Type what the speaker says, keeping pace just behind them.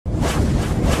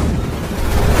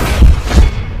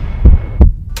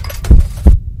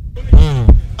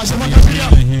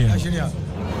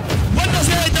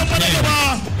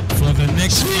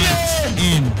next fight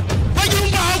in.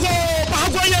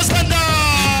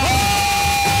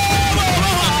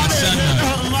 Yasanda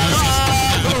versus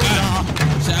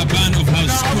Shaaban of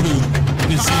House Kuru. You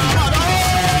can see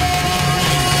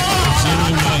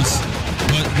 0 loss,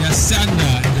 but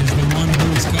Yasanda is the one who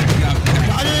is coming up.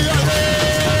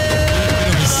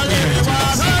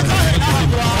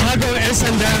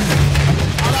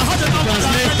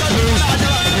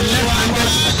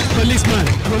 Policeman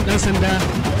from Yasanda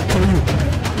for you.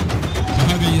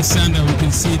 Yasanda, we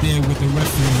can see there with the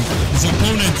referee. His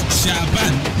opponent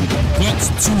Shaaban got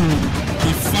to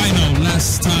the final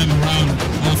last time around,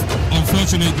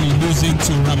 unfortunately losing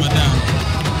to Ramadan.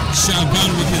 Shaaban,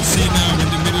 we can see now in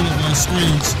the middle of our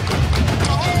screens,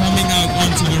 coming out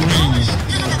onto the ring.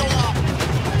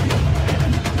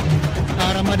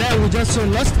 Ramadan, we just saw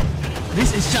lost.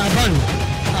 This is Shaaban.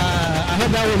 I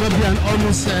hope that will not be an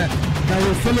almost that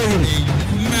will follow him.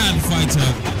 A mad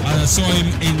fighter. I saw him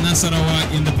in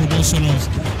Nasarawa in the promotionals,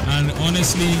 and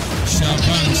honestly,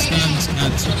 Shaaban stands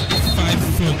at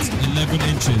 5'11".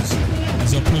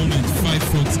 His opponent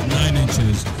 5'9",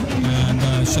 and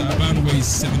Shaaban weighs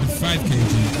 75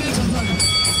 kg.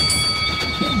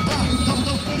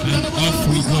 And off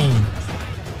we go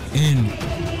in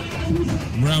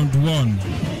round 1.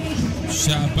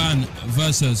 Shaaban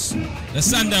versus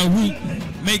Yasanda, who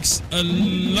makes a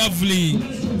lovely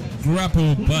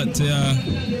grapple, but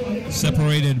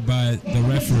separated by the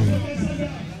referee.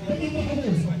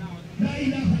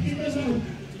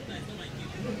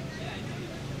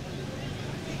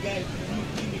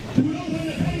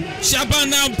 Shaaban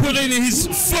now putting his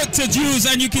foot to use,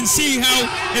 and you can see how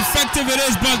effective it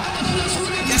is, but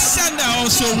Yasanda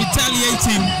also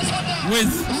retaliating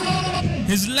with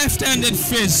his left-handed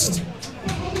fist.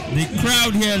 The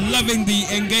crowd here loving the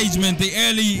engagement, the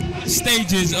early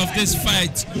stages of this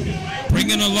fight,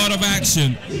 bringing a lot of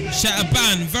action.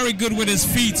 Shaaban very good with his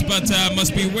feet, but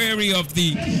must be wary of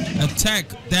the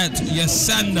attack that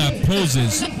Yasanda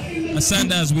poses.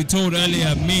 Yasanda, as we told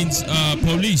earlier, means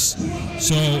police.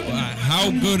 So how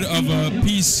good of a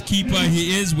peacekeeper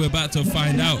he is, we're about to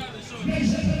find out.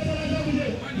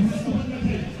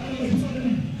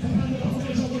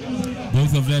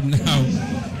 Both of them now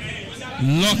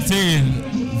locked in,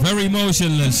 very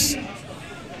motionless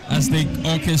as they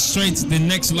orchestrate the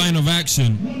next line of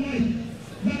action.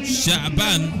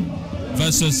 Shaaban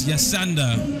versus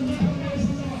Yasanda.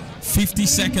 50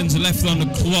 seconds left on the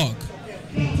clock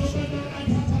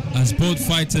as both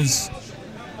fighters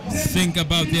think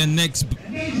about their next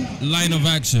line of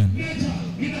action.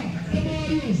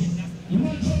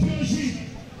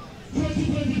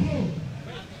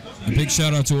 A big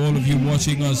shout out to all of you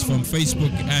watching us from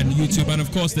Facebook and YouTube, and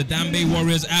of course the Dambe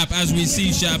Warriors app, as we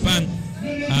see Shaaban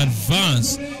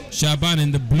advance. Shaaban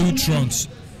in the blue trunks.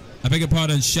 I beg your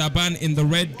pardon, Shaaban in the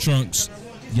red trunks.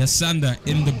 Yasanda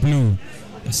in the blue.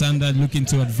 Yasanda looking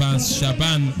to advance.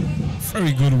 Shaaban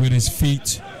very good with his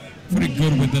feet, very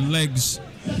good with the legs.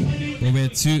 But we're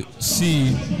to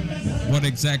see what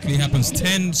exactly happens.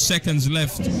 10 seconds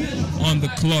left on the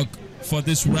clock for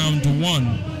this round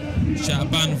 1.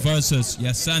 Shaaban versus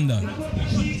Yasanda.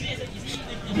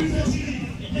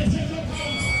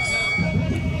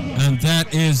 And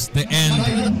that is the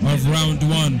end of round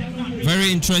 1.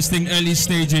 Very interesting early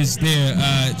stages there.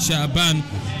 Shaaban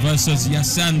versus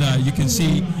Yasanda. You can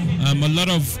see a lot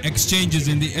of exchanges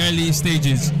in the early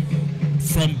stages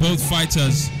from both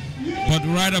fighters. But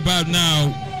right about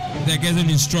now, they're getting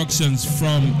instructions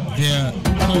from their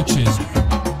coaches.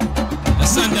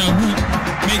 Yasanda, who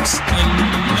makes a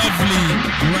lovely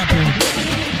grapple.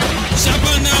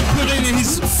 Shaaban now putting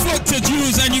his foot to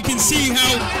use, and you can see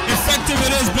how effective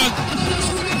it is, but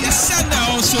Yasanda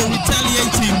also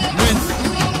retaliating with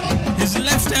his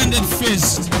left-handed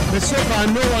fist. But so far,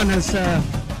 no one has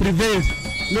prevailed.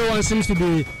 No one seems to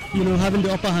be, having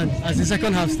the upper hand as the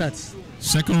second half starts.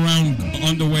 Second round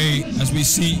on the way as we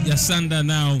see Yasanda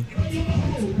now,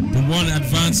 the one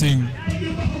advancing.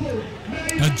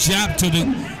 A jab to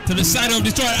the side of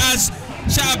the throat as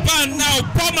Shaaban now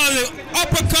pummeling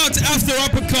uppercut after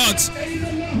uppercut.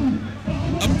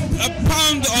 A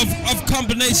pound of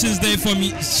combinations there from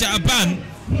Shaaban,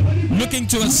 looking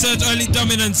to assert early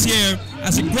dominance here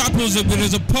as he grapples with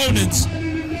his opponent.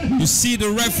 You see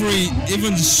the referee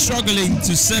even struggling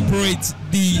to separate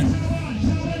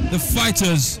the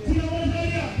fighters.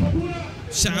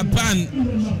 Shaaban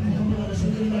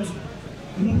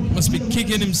must be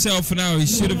kicking himself now. He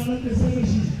should have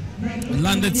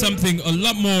landed something a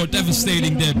lot more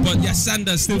devastating there, but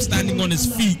Yasanda still standing on his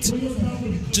feet,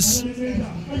 just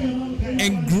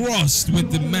engrossed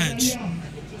with the match.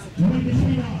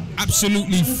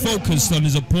 absolutely focused on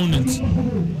his opponent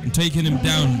and taking him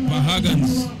down.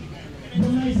 Bahagans,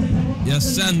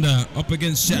 Yasanda up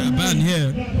against Shaaban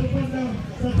here.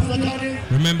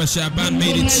 Remember, Shaaban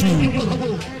made it to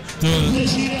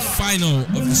the final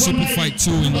of the Super Fight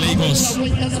 2 in Lagos.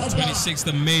 26th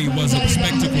of May was a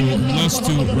spectacle, lost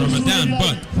to Ramadan,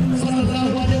 but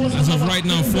as of right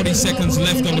now, 40 seconds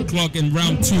left on the clock in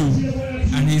round 2,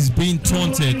 and he's being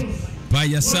taunted by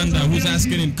Yasanda, who's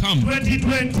asking him, come,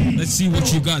 let's see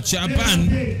what you got.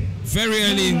 Shaaban, very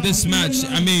early in this match,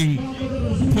 I mean,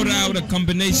 put out a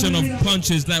combination of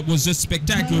punches that was just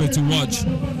spectacular to watch.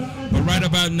 But right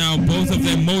about now, both of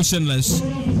them motionless,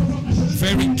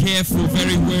 very careful,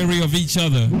 very wary of each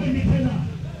other.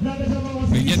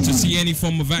 We're yet to see any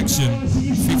form of action.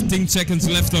 15 seconds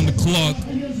left on the clock.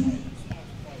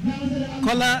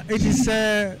 Kola, it is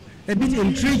a bit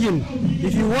intriguing.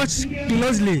 If you watch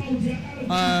closely,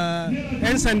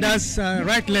 Yasanda's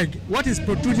right leg, what is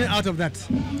protruding out of that?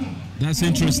 That's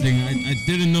interesting. I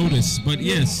didn't notice, but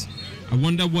yes, I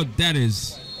wonder what that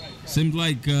is. Seemed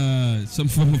like some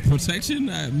form of protection,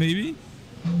 maybe?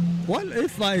 Well,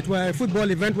 if it were a football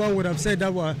event, one would have said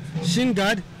that was shin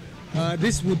guard.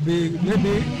 This would be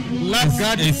maybe lat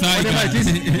guard, whatever it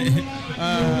is.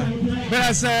 But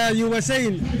as you were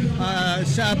saying,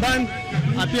 Shaaban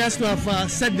appears to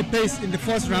have set the pace in the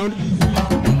first round.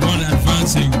 One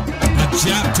advancing, a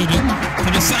jab to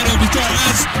the side of the jaw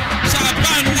as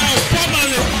Shaaban now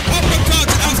pummeling, uppercut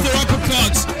after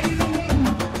uppercut.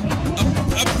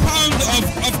 A pound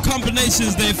of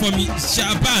combinations there from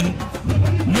Shaaban,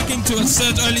 looking to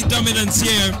assert early dominance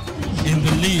here in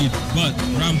the lead. But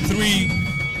round 3,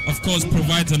 of course,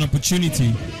 provides an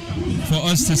opportunity for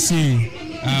us to see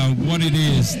what it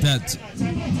is that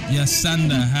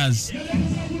Yasanda has.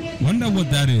 Wonder what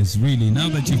that is, really. Now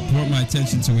that you've brought my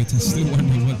attention to it, I still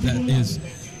wonder what that is.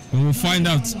 But we'll find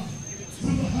out.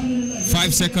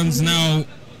 5 seconds now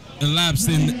elapsed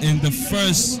in the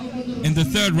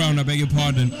third round, I beg your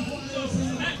pardon,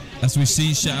 as we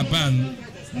see Shaaban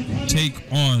take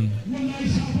on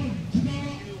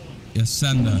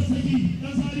Yasanda.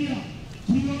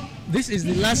 This is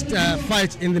the last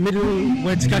fight in the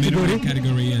middleweight category.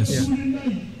 Category, yes. Yeah.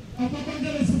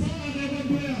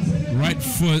 Right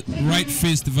foot, right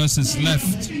fist versus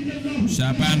left.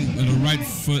 Shaaban with a right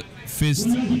foot fist,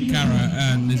 Kara,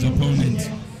 and his opponent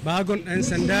Bahagon and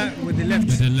Sanda with the left.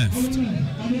 With the left.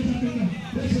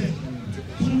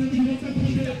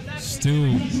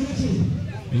 Still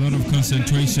a lot of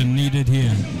concentration needed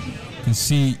here. You can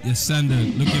see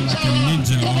Yasanda looking like a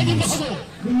ninja almost.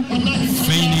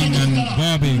 Feigning and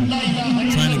bobbing,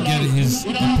 trying to get his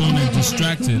opponent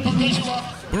distracted.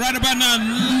 But right about now,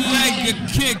 leg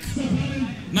kick.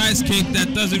 Nice kick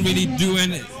that doesn't really do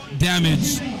any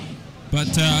damage.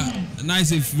 But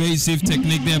nice evasive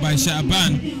technique there by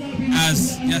Shaaban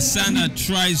as Yasanda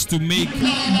tries to make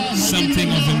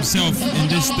something of himself in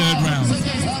this third round.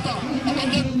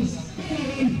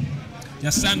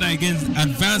 Yasanda again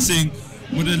advancing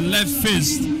with a left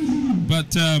fist, but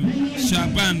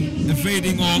Shaaban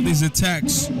evading all these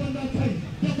attacks.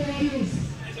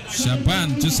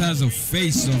 Shaaban just has a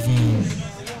face of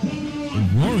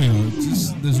a warrior.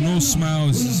 There's no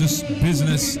smiles, it's just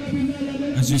business.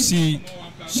 As you see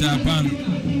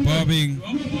Shaaban bobbing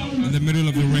in the middle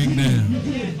of the ring there.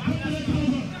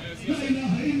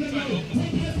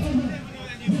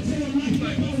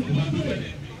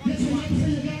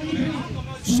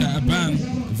 Shaaban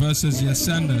versus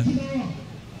Yasanda.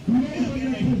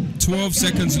 12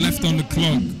 seconds left on the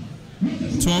clock.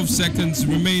 12 seconds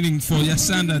remaining for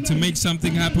Yasanda to make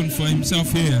something happen for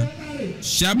himself here.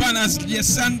 Shaaban as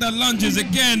Yasanda lunges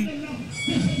again.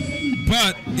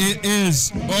 But it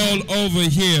is all over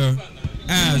here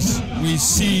as we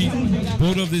see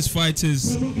both of these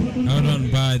fighters held on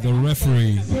by the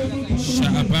referee.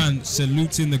 Shaaban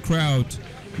saluting the crowd.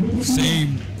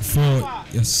 Same for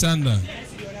Yasanda.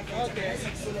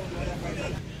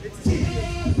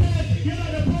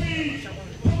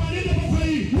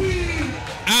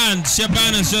 And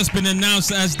Shaaban has just been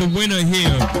announced as the winner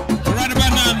here. Right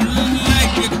about now, leg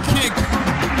kick.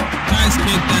 Nice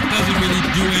kick that doesn't really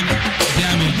do any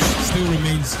damage. Still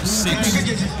remains 6.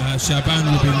 Shaaban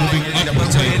will be moving up the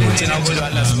table in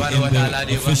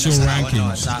the official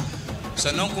rankings.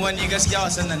 Sannan kuma ni gaskiya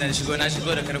wasan nan da shigo na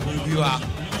da karfin gwiwa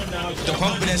da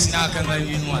confidence na kan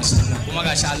yin wasan kuma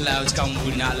gashi Allah ya cika mu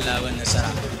burin Allah ya ban nasara.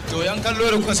 To yan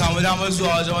kallo da kuka samu damar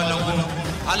zuwa wajen wannan kuma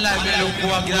Allah ya mai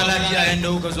kowa gida lafiya yanda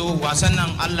kuka zo wasan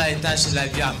nan Allah ya tashi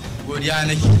lafiya godiya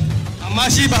nake. Amma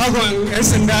shi ba hago yan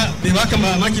sanda bai baka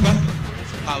mamaki ba?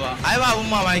 Ba ai ba abun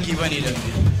mamaki bane da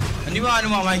ni ba wani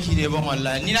mamaki da ban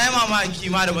wallahi ni na yi mamaki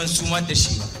ma da ban sumar da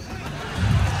shi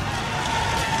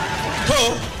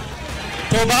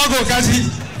To bago kaji.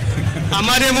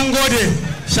 Amma dai mun gode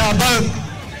Shaaban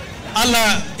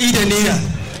Allah idaniya.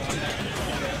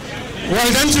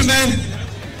 Well, gentlemen,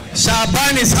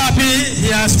 Shaaban is happy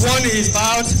he has won his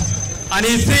bout and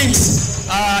he thinks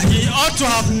he ought to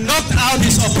have knocked out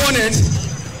his opponent,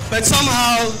 but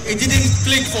somehow it didn't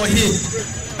click for him.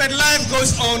 But life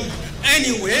goes on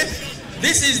anyway.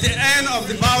 This is the end of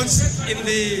the bouts in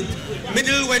the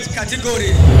middleweight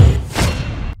category.